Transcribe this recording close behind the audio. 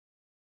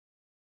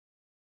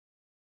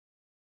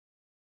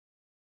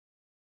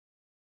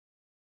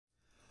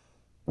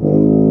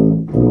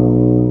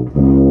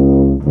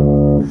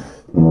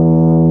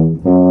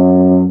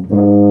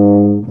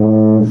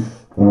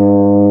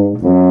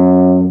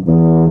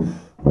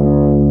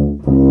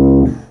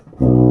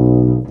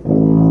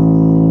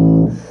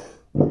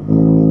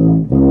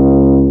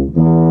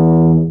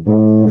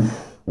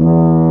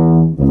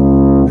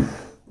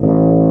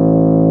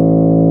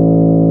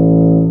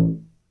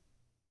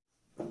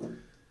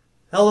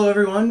Hello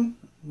everyone,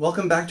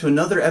 welcome back to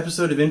another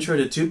episode of Intro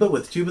to Tuba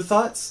with Tuba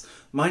Thoughts.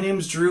 My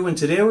name's Drew and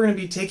today we're going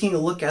to be taking a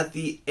look at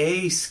the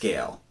A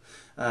scale.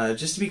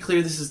 Just to be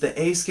clear, this is the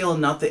A scale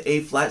and not the A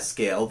flat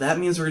scale. That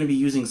means we're going to be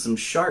using some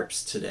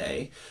sharps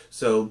today,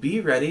 so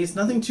be ready. It's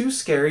nothing too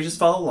scary, just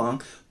follow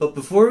along. But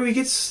before we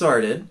get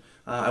started,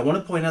 I want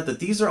to point out that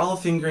these are all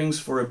fingerings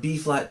for a B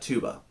flat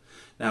tuba.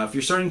 Now, if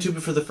you're starting tuba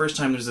for the first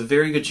time, there's a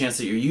very good chance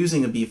that you're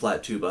using a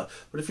B-flat tuba,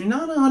 but if you're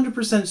not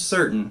 100%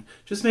 certain,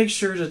 just make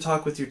sure to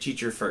talk with your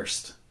teacher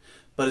first.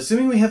 But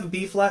assuming we have a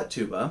B-flat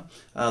tuba,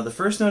 the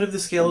first note of the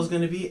scale is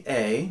going to be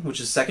A, which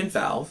is second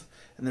valve,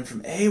 and then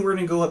from A we're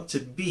going to go up to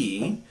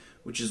B,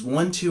 which is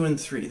 1, 2, and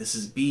 3. This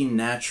is B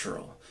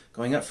natural.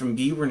 Going up from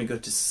B, we're going to go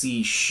to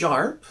C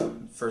sharp,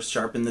 first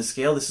sharp in the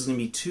scale. This is going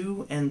to be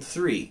 2 and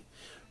 3.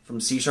 From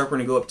C sharp, we're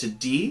going to go up to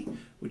D,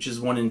 which is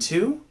 1 and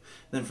 2.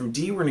 Then from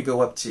D, we're going to go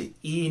up to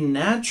E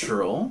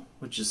natural,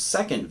 which is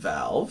second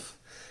valve.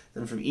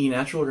 Then from E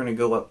natural, we're going to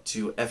go up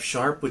to F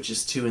sharp, which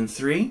is 2 and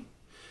 3.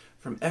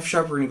 From F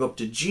sharp, we're going to go up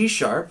to G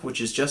sharp, which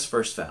is just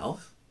first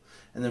valve.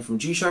 And then from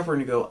G sharp, we're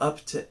going to go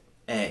up to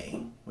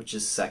A, which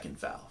is second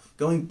valve.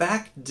 Going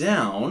back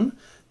down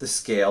the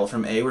scale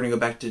from A, we're going to go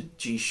back to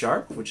G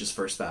sharp, which is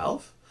first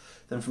valve.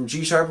 Then from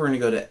G sharp, we're going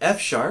to go to F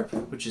sharp,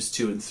 which is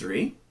 2 and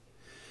 3.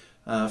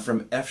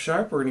 From F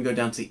sharp, we're going to go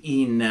down to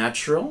E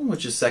natural,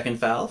 which is second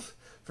valve.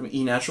 From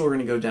E natural, we're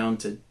going to go down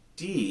to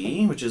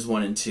D, which is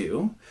 1 and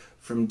 2.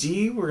 From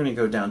D, we're going to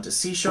go down to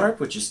C sharp,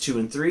 which is 2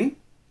 and 3.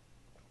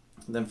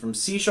 Then from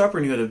C sharp,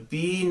 we're going to go to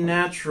B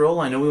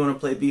natural. I know we want to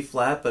play B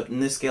flat, but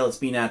in this scale it's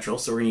B natural,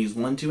 so we're going to use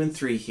 1, 2, and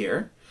 3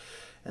 here.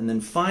 And then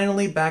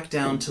finally back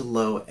down to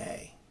low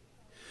A.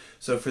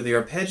 So for the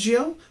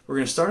arpeggio, we're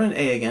going to start on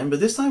A again, but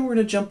this time we're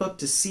going to jump up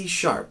to C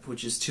sharp,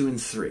 which is 2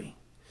 and 3.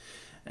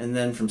 And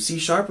then from C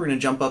sharp, we're going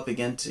to jump up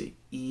again to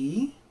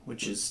E,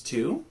 which is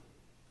 2.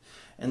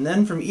 And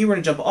then from E, we're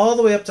going to jump all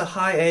the way up to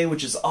high A,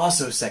 which is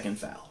also second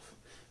valve.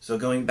 So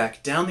going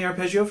back down the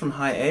arpeggio from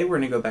high A, we're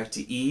going to go back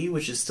to E,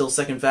 which is still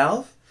second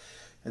valve.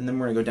 And then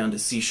we're going to go down to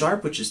C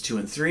sharp, which is 2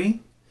 and 3.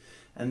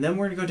 And then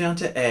we're going to go down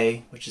to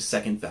A, which is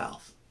second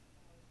valve.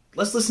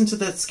 Let's listen to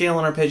that scale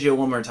on arpeggio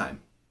one more time.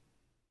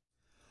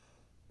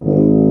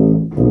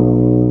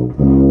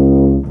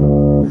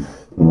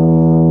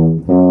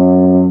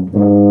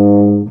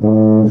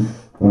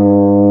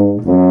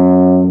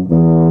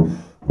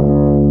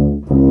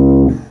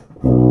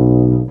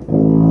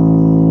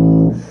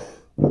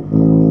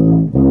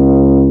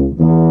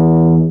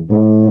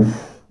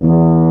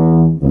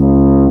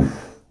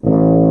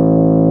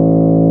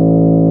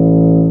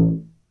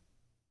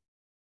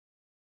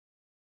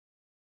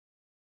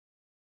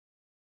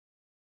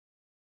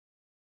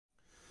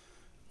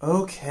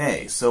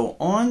 Okay, so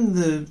on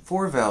the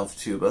 4-valve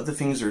tuba, the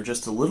things are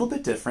just a little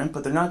bit different,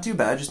 but they're not too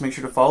bad. Just make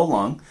sure to follow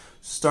along.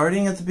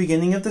 Starting at the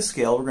beginning of the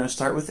scale, we're going to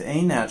start with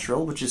A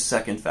natural, which is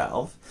second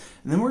valve,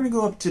 and then we're going to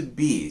go up to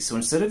B. So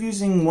instead of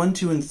using 1,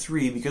 2, and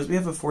 3, because we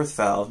have a 4th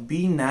valve,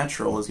 B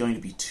natural is going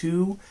to be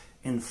 2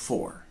 and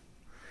 4.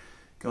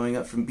 Going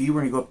up from B,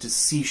 we're going to go up to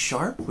C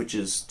sharp, which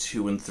is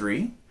 2 and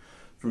 3.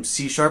 From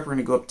C sharp, we're going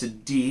to go up to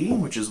D,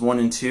 which is 1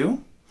 and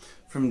 2.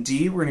 From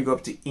D, we're going to go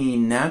up to E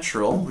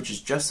natural, which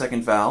is just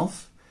second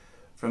valve.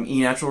 From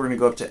E natural, we're going to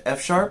go up to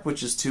F sharp,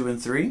 which is 2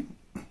 and 3.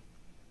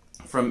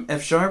 From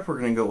F sharp, we're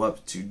going to go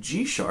up to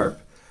G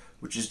sharp,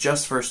 which is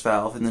just first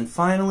valve. And then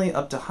finally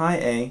up to high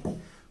A,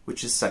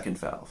 which is second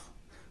valve.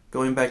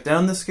 Going back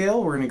down the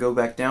scale, we're going to go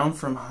back down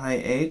from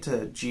high A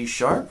to G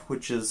sharp,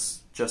 which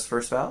is just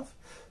first valve.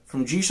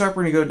 From G sharp,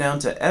 we're going to go down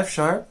to F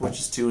sharp, which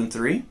is 2 and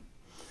 3.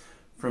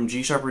 From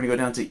G sharp, we're going to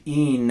go down to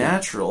E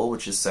natural,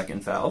 which is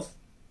second valve.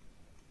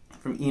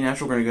 From E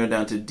natural, we're going to go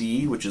down to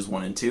D, which is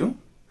 1 and 2.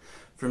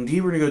 From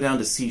D, we're going to go down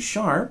to C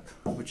sharp,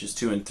 which is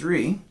 2 and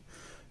 3.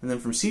 And then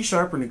from C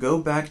sharp, we're going to go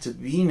back to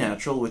B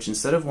natural, which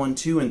instead of 1,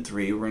 2, and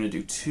 3, we're going to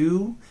do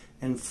 2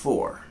 and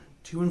 4.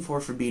 2 and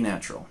 4 for B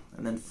natural.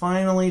 And then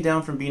finally,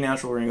 down from B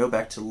natural, we're going to go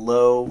back to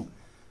low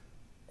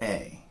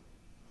A.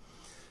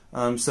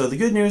 So the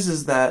good news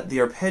is that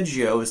the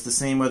arpeggio is the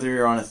same whether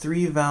you're on a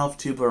 3-valve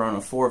tuba or on a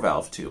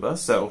 4-valve tuba.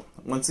 So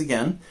once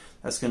again,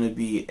 that's going to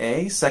be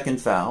A,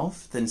 second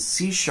valve, then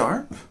C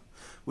sharp,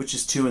 which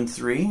is 2 and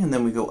 3, and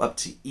then we go up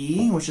to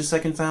E, which is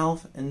second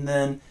valve, and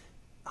then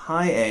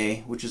high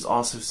A, which is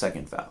also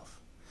second valve.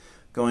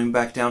 Going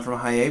back down from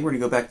high A, we're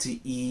going to go back to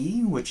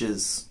E, which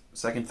is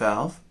second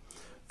valve.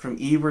 From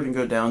E, we're going to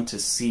go down to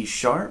C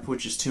sharp,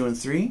 which is 2 and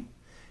 3.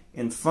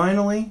 And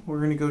finally, we're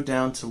going to go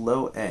down to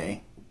low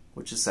A,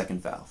 which is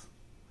second valve.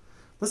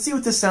 Let's see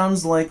what this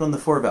sounds like on the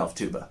 4-valve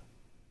tuba.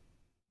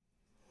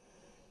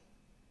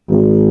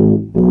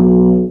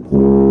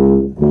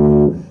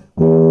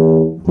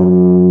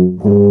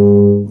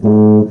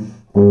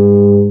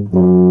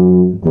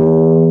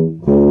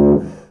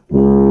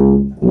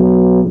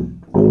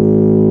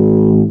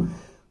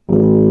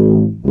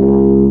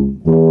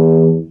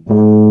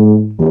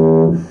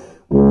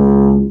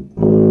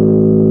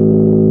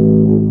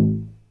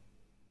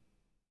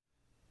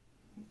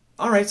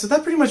 Alright, so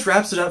that pretty much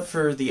wraps it up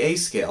for the A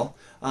scale.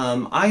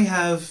 I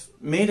have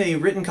made a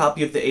written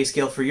copy of the A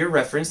scale for your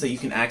reference that you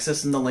can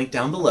access in the link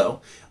down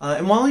below.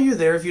 And while you're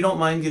there, if you don't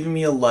mind giving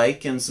me a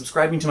like and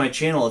subscribing to my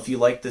channel if you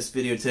liked this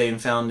video today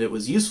and found it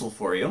was useful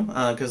for you,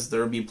 because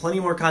there will be plenty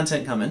more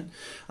content coming.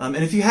 And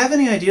if you have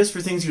any ideas for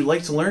things you'd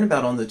like to learn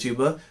about on the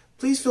tuba,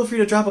 please feel free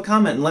to drop a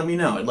comment and let me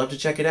know. I'd love to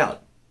check it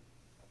out.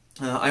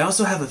 I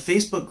also have a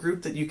Facebook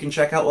group that you can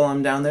check out while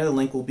I'm down there. The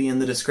link will be in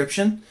the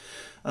description.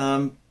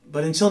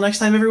 But until next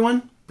time,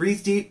 everyone,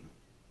 breathe deep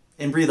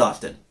and breathe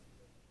often.